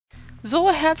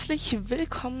So, herzlich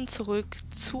willkommen zurück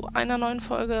zu einer neuen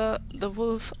Folge The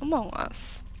Wolf Among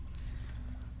Us.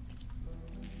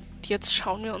 Jetzt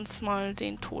schauen wir uns mal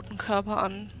den toten Körper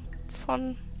an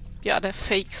von, ja, der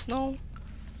Fake Snow.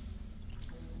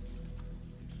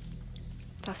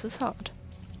 Das ist hart.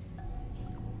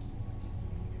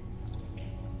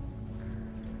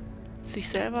 Sich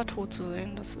selber tot zu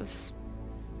sehen, das ist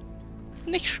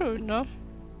nicht schön, ne?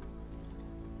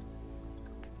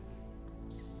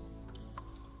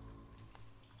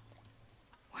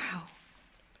 Wow.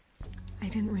 I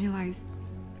didn't realize...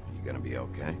 You gonna be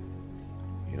okay?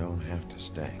 You don't have to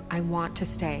stay. I want to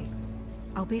stay.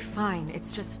 I'll be fine.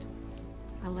 It's just...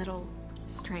 a little...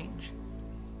 strange.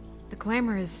 The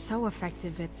glamour is so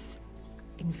effective, it's...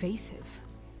 invasive.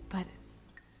 But...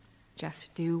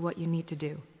 just do what you need to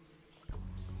do.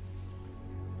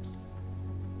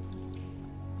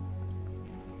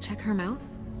 Check her mouth?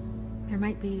 There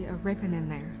might be a ribbon in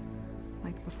there,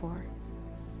 like before.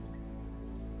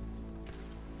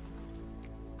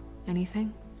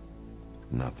 Anything?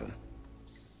 Nothing.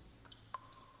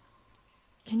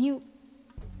 Can you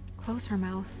close her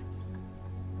mouth?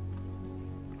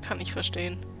 Kann ich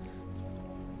verstehen.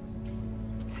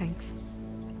 Thanks.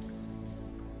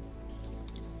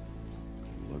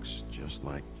 Looks just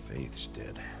like Faith's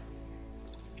did.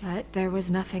 But there was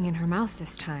nothing in her mouth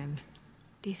this time.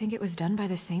 Do you think it was done by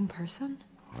the same person?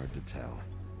 Hard to tell.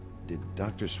 Did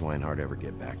Dr. Swinehart ever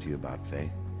get back to you about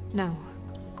Faith? No.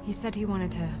 He said he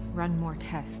wanted to run more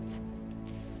tests.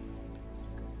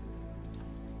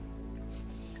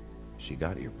 She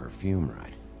got your perfume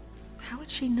right. How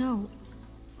would she know?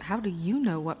 How do you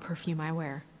know what perfume I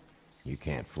wear? You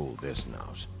can't fool this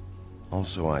nose.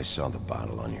 Also, I saw the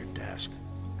bottle on your desk.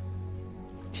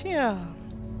 Tja.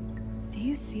 Do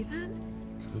you see that?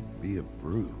 Could be a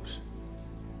bruise.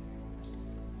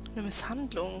 Eine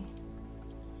Misshandlung.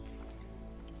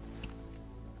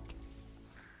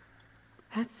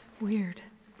 That's weird.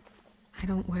 I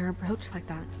don't wear a brooch like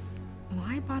that.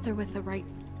 Why bother with the right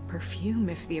perfume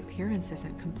if the appearance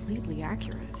isn't completely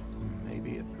accurate?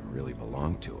 Maybe it really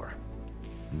belonged to her.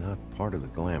 Not part of the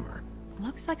glamour.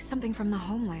 Looks like something from the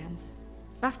homelands.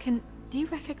 Buffkin, do you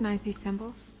recognize these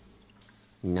symbols?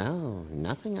 No,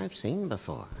 nothing I've seen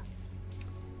before.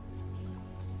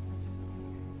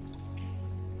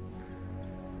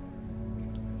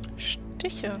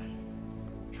 Stiche.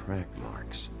 Track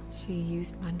marks. She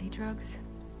used Mundy drugs?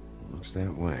 Looks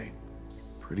that way.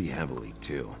 Pretty heavily,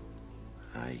 too.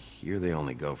 I hear they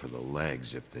only go for the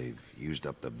legs if they've used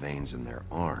up the veins in their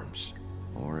arms,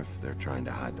 or if they're trying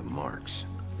to hide the marks.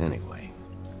 Anyway,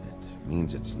 it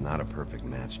means it's not a perfect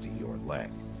match to your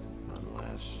leg,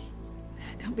 unless...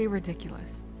 Don't be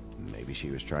ridiculous. Maybe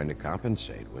she was trying to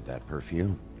compensate with that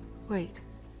perfume. Wait.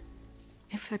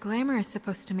 If the glamour is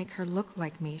supposed to make her look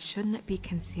like me, shouldn't it be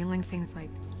concealing things like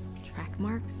track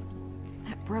marks?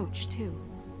 That brooch, too.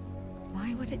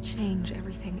 Why would it change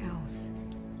everything else?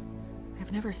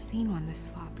 I've never seen one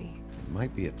this sloppy. It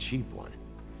might be a cheap one,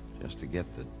 just to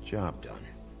get the job done.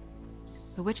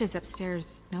 The witches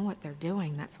upstairs know what they're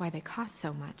doing, that's why they cost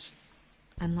so much.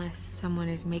 Unless someone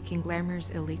is making glamours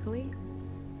illegally?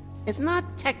 It's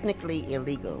not technically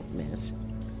illegal, miss.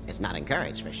 It's not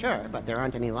encouraged for sure, but there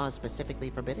aren't any laws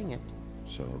specifically forbidding it.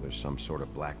 So there's some sort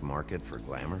of black market for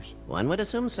glamours? One would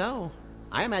assume so.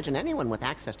 I imagine anyone with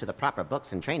access to the proper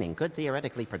books and training could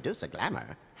theoretically produce a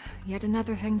glamour. Yet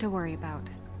another thing to worry about.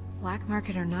 Black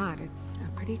market or not, it's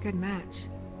a pretty good match.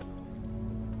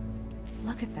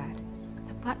 Look at that.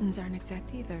 The buttons aren't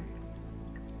exact either.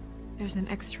 There's an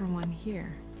extra one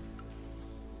here.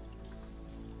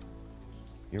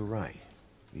 You're right.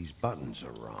 These buttons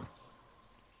are wrong.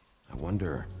 I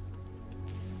wonder...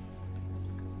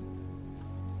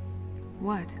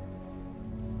 What?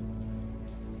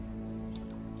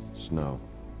 Snow,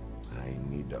 I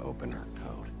need to open her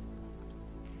coat.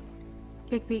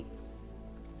 Bigby,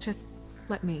 just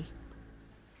let me.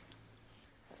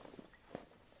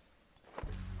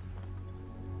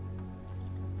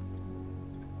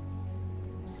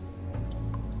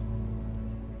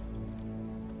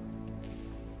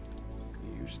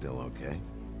 You still okay?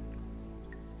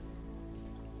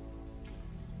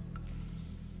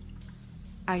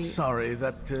 Sorry,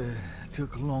 that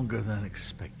took longer than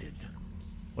expected.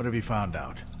 What have you found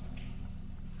out?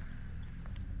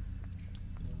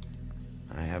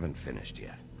 I haven't finished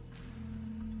yet.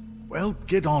 Well,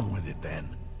 get on with it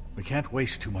then. We can't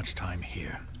waste too much time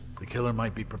here. The killer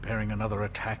might be preparing another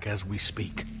attack as we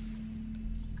speak.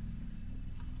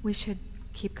 We should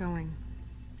keep going.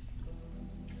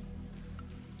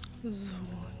 So.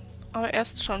 Aber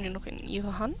erst schauen wir noch in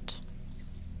ihre Hand.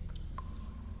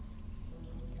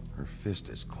 Her fist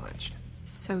is clenched.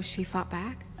 So she fought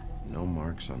back? No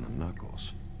marks on the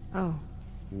knuckles. Oh,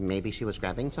 Maybe she was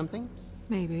grabbing something?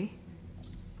 maybe.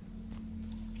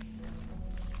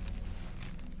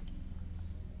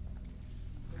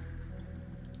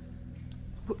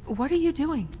 What are you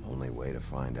doing? Only way to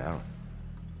find out.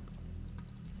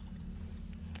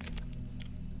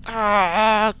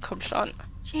 Ah, komm schon.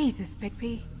 Jesus,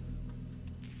 Bigby.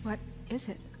 What is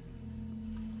it?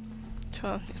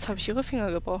 Tja, jetzt habe ich ihre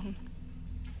Finger gebrochen.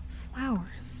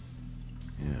 Flowers.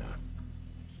 Yeah.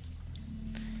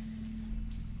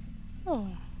 So.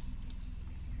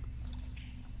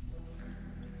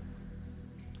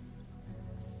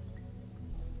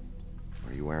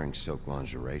 Are you wearing silk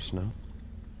lingerie, Snow?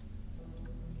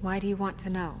 Why do you want to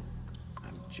know?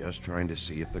 I'm just trying to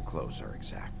see if the clothes are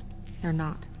exact. They're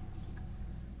not.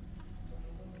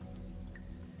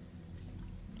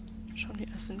 Schauen wir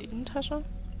erst in die Innentasche.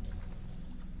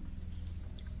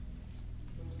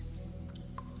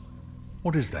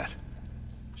 What is that?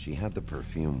 She had the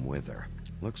perfume with her.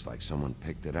 Looks like someone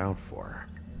picked it out for her.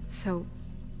 So,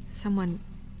 someone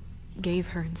gave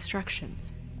her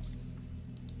instructions.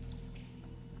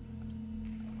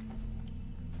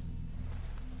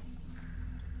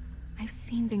 I've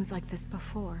seen things like this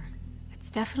before. It's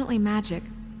definitely magic,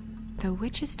 though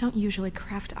witches don't usually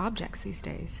craft objects these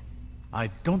days. I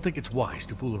don't think it's wise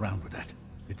to fool around with that.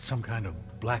 It's some kind of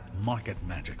black market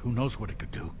magic. Who knows what it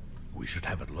could do? We should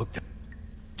have it looked at.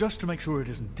 Just to make sure it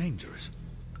isn't dangerous.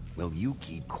 Will you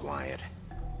keep quiet?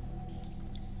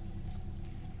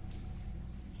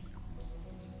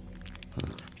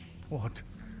 What?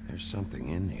 There's something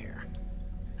in here.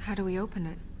 How do we open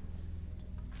it?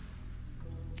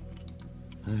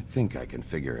 I think I can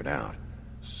figure it out.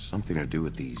 Something to do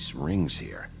with these rings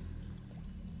here.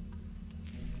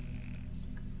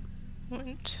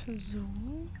 Moment, so.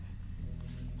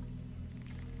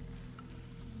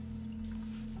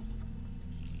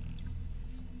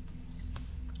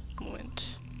 Moment.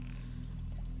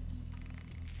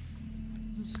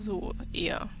 So,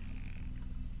 eher.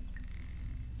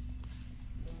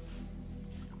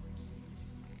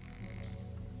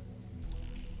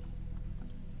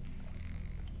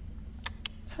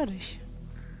 Fertig.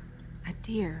 A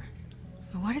deer.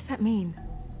 What does that mean?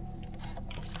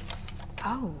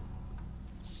 Oh.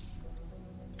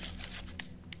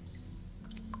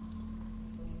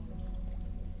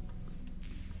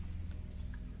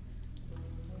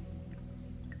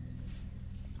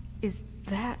 Is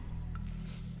that...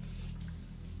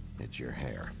 It's your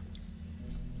hair.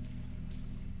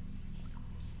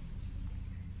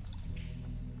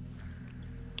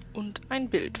 Und ein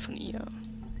Bild von ihr.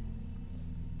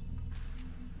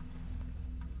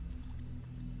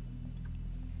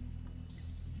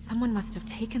 Someone must have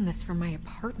taken this from my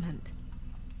apartment.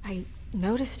 I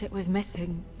noticed it was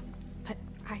missing, but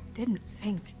I didn't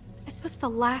think. This was the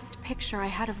last picture I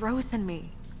had of Rose and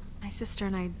me. My sister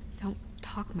and I don't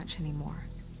talk much anymore.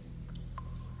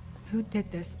 Who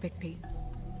did this, Bigby?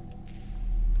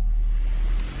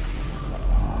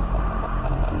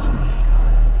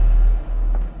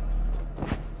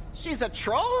 She's a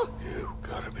troll? You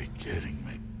gotta be kidding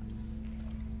me.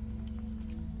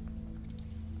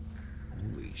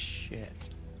 Holy shit.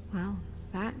 Well,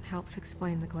 that helps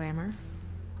explain the glamour.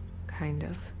 Kind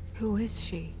of. Who is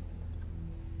she?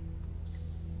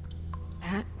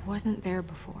 That wasn't there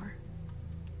before.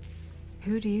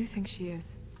 Who do you think she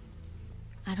is?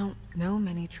 I don't know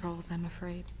many trolls, I'm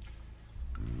afraid.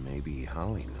 Maybe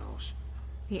Holly knows.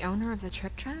 The owner of the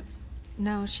Trip Trap?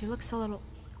 No, she looks a little...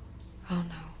 Oh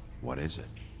no. What is it?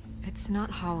 It's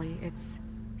not Holly, it's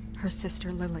her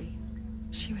sister Lily.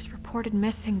 She was reported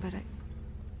missing, but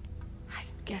I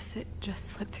guess it just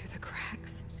slipped through the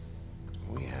cracks.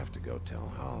 We have to go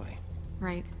tell Holly.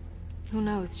 Right. Who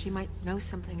knows, she might know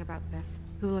something about this.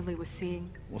 Who Lily was seeing.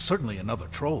 Well, certainly another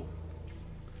troll.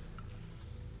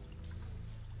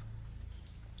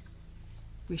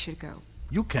 We should go.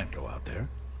 You can't go out there.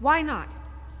 Why not?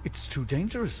 It's too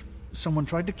dangerous. Someone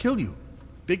tried to kill you.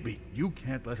 Bigby, you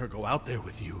can't let her go out there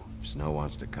with you. If Snow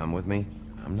wants to come with me,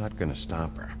 I'm not gonna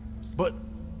stop her. But...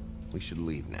 We should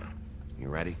leave now. You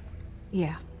ready?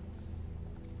 Yeah.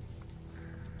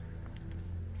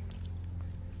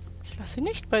 Ich lasse sie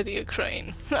nicht bei dir,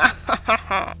 Crane.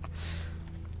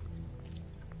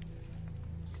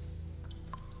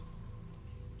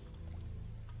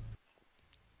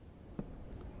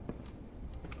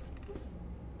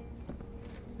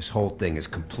 This whole thing is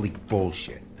complete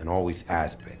bullshit, and always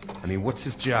has been. I mean, what's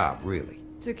his job, really?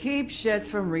 To keep shit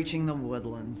from reaching the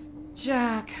woodlands.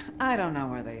 Jack, I don't know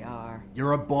where they are.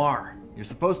 You're a bar. You're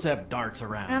supposed to have darts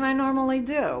around. And I normally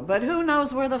do, but who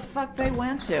knows where the fuck they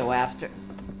went to after...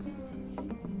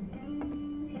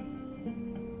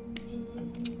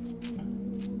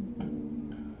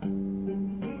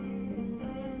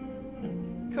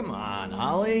 on,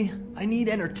 Holly. I need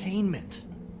entertainment.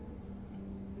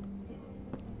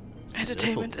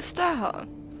 Entertainment ist da.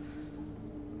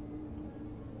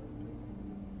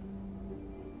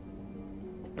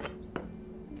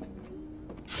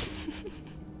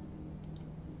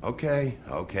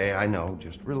 Okay, I know.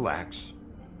 Just relax.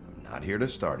 I'm not here to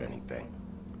start anything.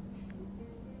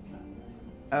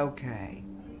 Okay.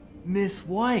 Miss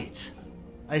White,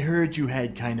 I heard you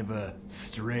had kind of a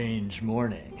strange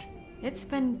morning. It's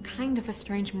been kind of a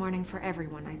strange morning for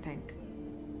everyone, I think.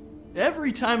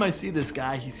 Every time I see this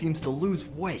guy, he seems to lose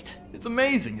weight. It's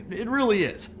amazing. It really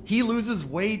is. He loses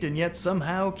weight and yet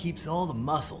somehow keeps all the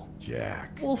muscle.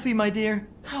 Jack. Wolfie, my dear,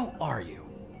 how are you?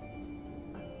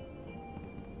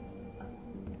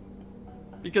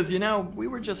 Because, you know, we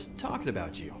were just talking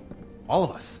about you. All of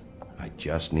us. I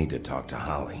just need to talk to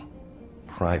Holly.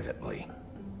 Privately.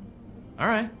 All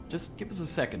right, just give us a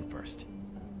second first.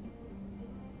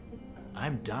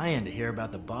 I'm dying to hear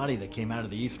about the body that came out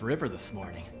of the East River this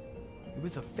morning. It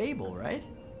was a fable, right?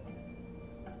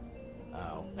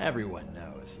 Oh, everyone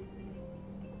knows.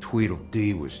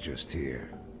 Tweedledee was just here.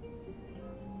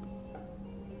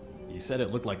 You said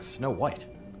it looked like Snow White.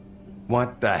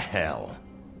 What the hell,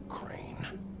 Crane?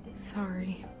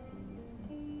 Sorry.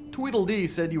 Tweedledee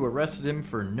said you arrested him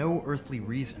for no earthly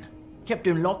reason. Kept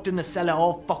him locked in the cellar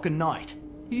all fucking night.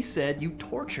 He said you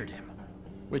tortured him.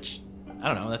 Which, I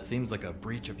don't know, that seems like a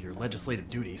breach of your legislative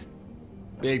duties.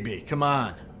 Bigby, come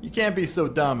on. You can't be so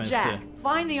dumb as Jack, to...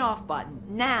 find the off button,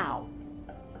 now!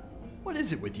 What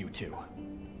is it with you two?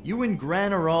 You and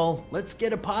Gran are all, let's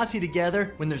get a posse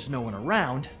together when there's no one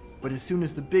around, but as soon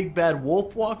as the big bad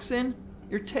wolf walks in,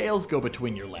 your tails go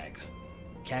between your legs.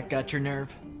 Cat got your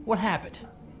nerve? What happened?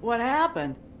 What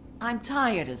happened? I'm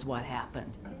tired is what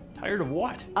happened. Tired of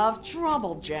what? Of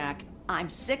trouble, Jack. I'm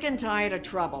sick and tired of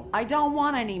trouble. I don't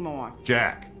want any more.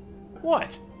 Jack.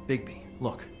 What? Bigby,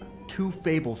 look. 2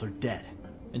 fables are dead.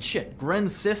 And shit,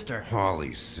 Gren's sister...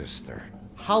 Holly's sister.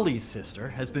 Holly's sister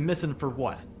has been missing for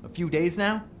what? A few days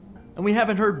now? And we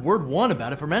haven't heard word one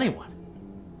about it from anyone.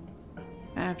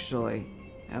 Actually,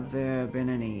 have there been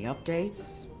any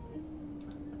updates?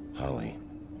 Holly,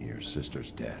 your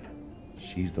sister's dead.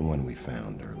 She's the one we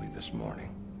found early this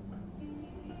morning.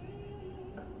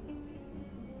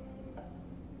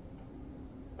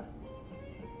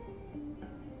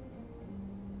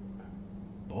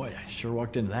 Boy, I sure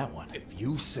walked into that one. If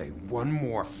you say one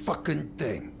more fucking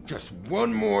thing, just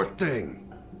one more thing.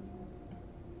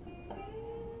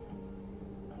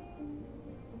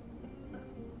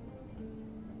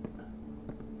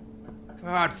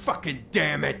 God fucking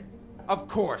damn it! Of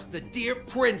course, the dear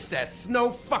princess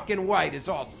Snow fucking White is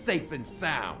all safe and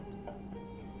sound.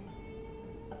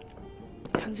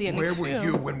 Kann sie ja Where nichts were für.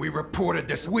 you when we reported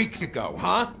this weeks ago,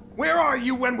 huh? Where are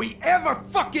you when we ever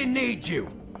fucking need you?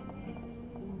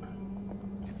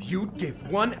 If you'd give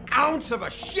 1 ounce of a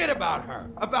shit about her,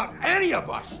 about any of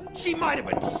us, she might have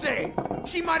been saved.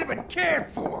 She might have been cared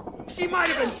for. She might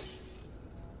have been...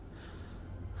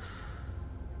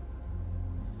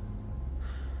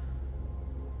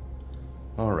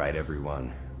 All right,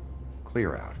 everyone.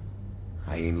 Clear out.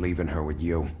 I ain't leaving her with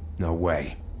you. No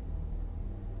way.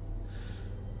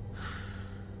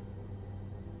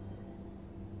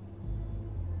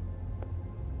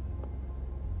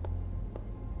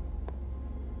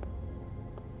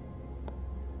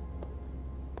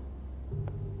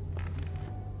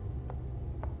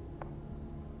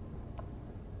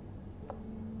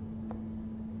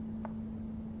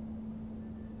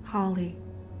 Holly,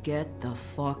 Get the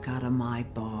fuck out of my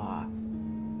bar.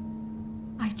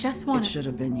 I just It want should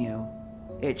have been you.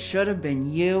 It should have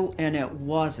been you, and it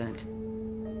wasn't.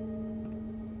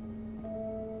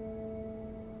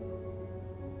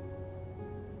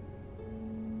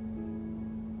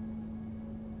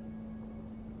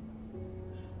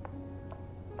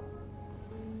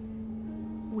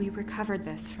 We recovered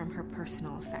this from her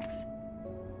personal effects.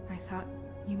 I thought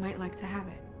you might like to have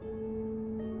it.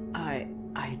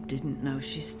 I didn't know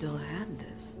she still had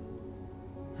this.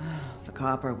 The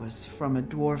copper was from a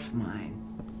dwarf mine.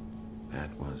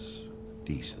 That was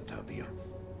decent of you.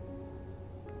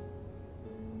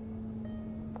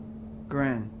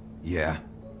 Gren, Yeah?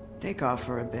 take off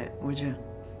for a bit, would you?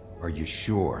 Are you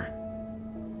sure?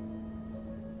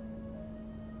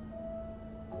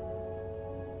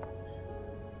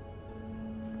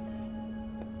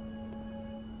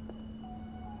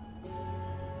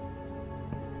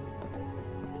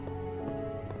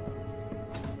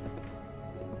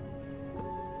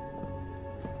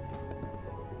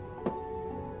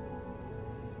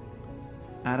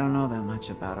 I don't know that much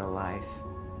about her life.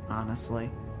 Honestly,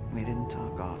 we didn't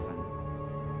talk often.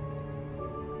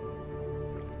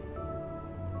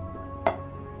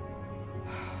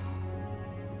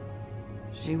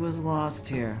 She was lost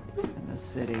here in the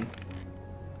city.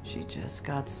 She just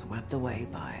got swept away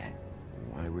by it.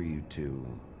 Why were you two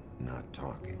not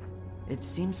talking? It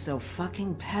seems so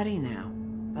fucking petty now,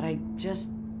 but I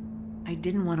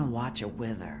didn't want to watch it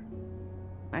with her.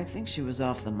 I think she was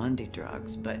off the Monday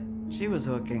drugs, but she was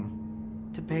hooking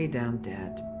to pay down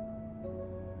debt.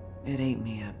 It ate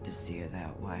me up to see her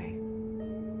that way.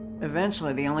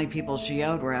 Eventually, the only people she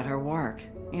owed were at her work.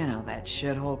 You know, that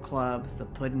shithole club, the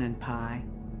Puddin' and Pie.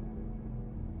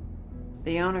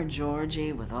 The owner,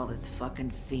 Georgie, with all his fucking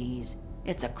fees,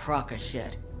 it's a crock of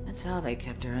shit. That's how they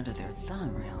kept her under their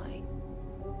thumb, really.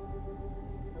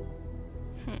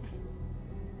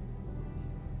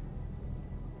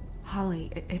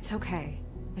 Holly, it's okay.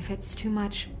 If it's too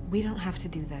much, we don't have to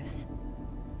do this.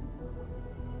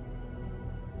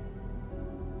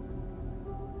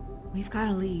 We've got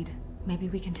a lead. Maybe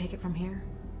we can take it from here?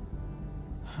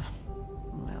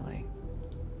 Lily.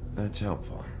 That's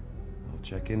helpful. I'll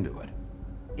check into it.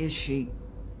 Is she...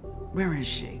 Where is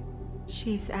she?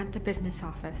 She's at the business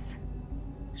office.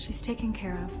 She's taken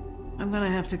care of. I'm gonna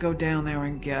have to go down there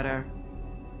and get her.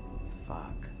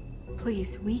 Fuck.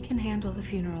 Please, we can handle the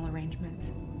funeral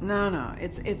arrangements. No,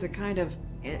 it's a kind of...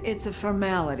 It's a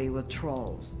formality with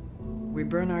trolls. We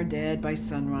burn our dead by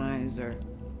sunrise, or...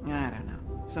 I don't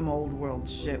know. Some old world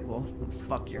shit will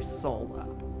fuck your soul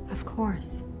up. Of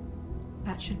course.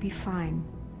 That should be fine.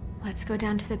 Let's go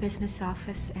down to the business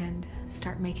office and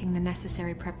start making the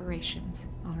necessary preparations,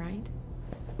 all right?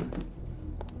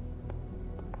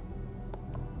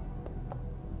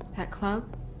 That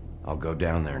club? I'll go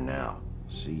down there now.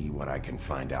 See what I can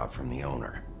find out from the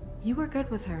owner. You were good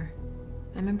with her.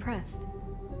 I'm impressed.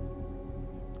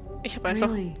 Ich habe einfach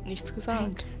Really? nichts gesagt.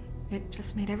 Thanks. It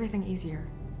just made everything easier.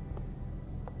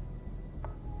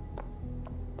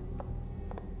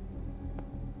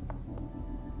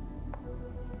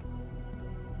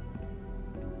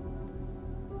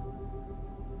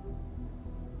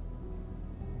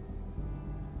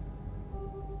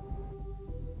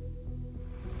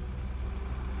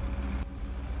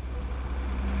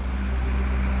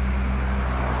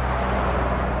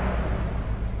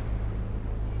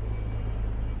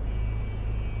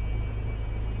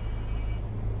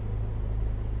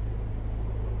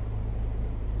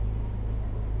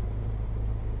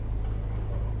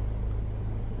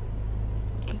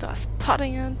 Das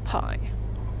Pudding and Pie.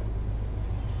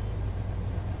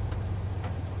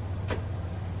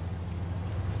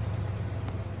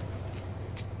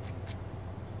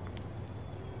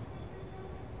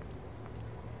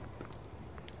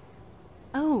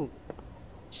 Oh,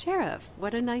 Sheriff,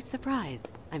 what a nice surprise.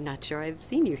 I'm not sure I've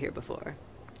seen you here before.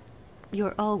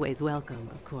 You're always welcome,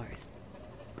 of course.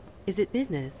 Is it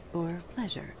business or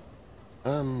pleasure?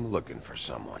 I'm looking for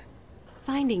someone.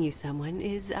 Finding you someone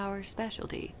is our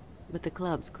specialty, but the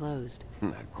club's closed.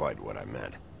 Not quite what I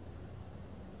meant.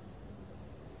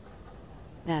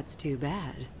 That's too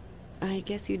bad. I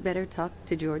guess you'd better talk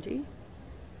to Georgie?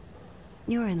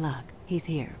 You're in luck. He's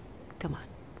here. Come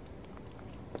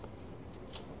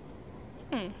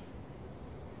on.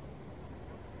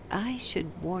 I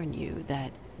should warn you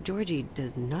that Georgie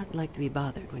does not like to be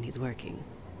bothered when he's working.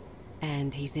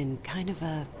 And he's in kind of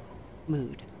a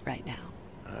mood right now.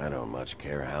 I don't much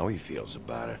care how he feels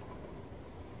about it.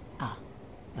 Ah,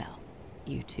 well,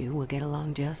 you two will get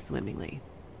along just swimmingly.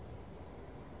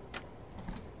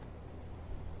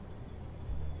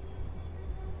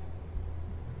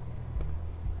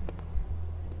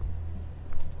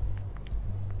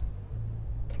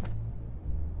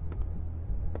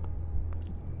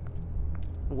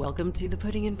 Welcome to the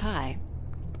Pudding and Pie,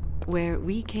 where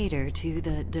we cater to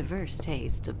the diverse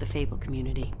tastes of the Fable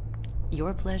community.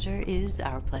 Your pleasure is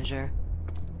our pleasure.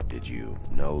 Did you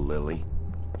know Lily?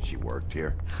 She worked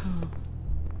here?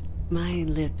 My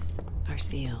lips are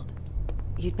sealed.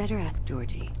 You'd better ask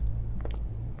Georgie.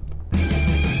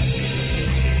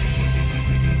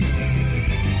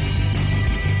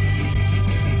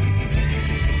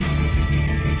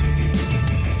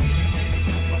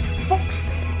 Fuck's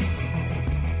sake!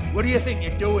 What do you think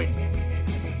you're doing?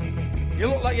 You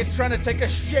look like you're trying to take a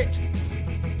shit.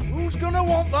 Who's gonna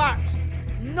want that?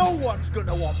 No one's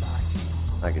gonna want that.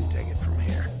 I can take it from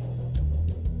here.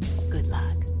 Good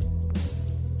luck.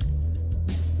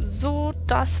 So,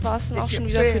 das war's dann auch schon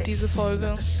wieder für diese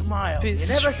Folge.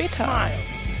 Bis später.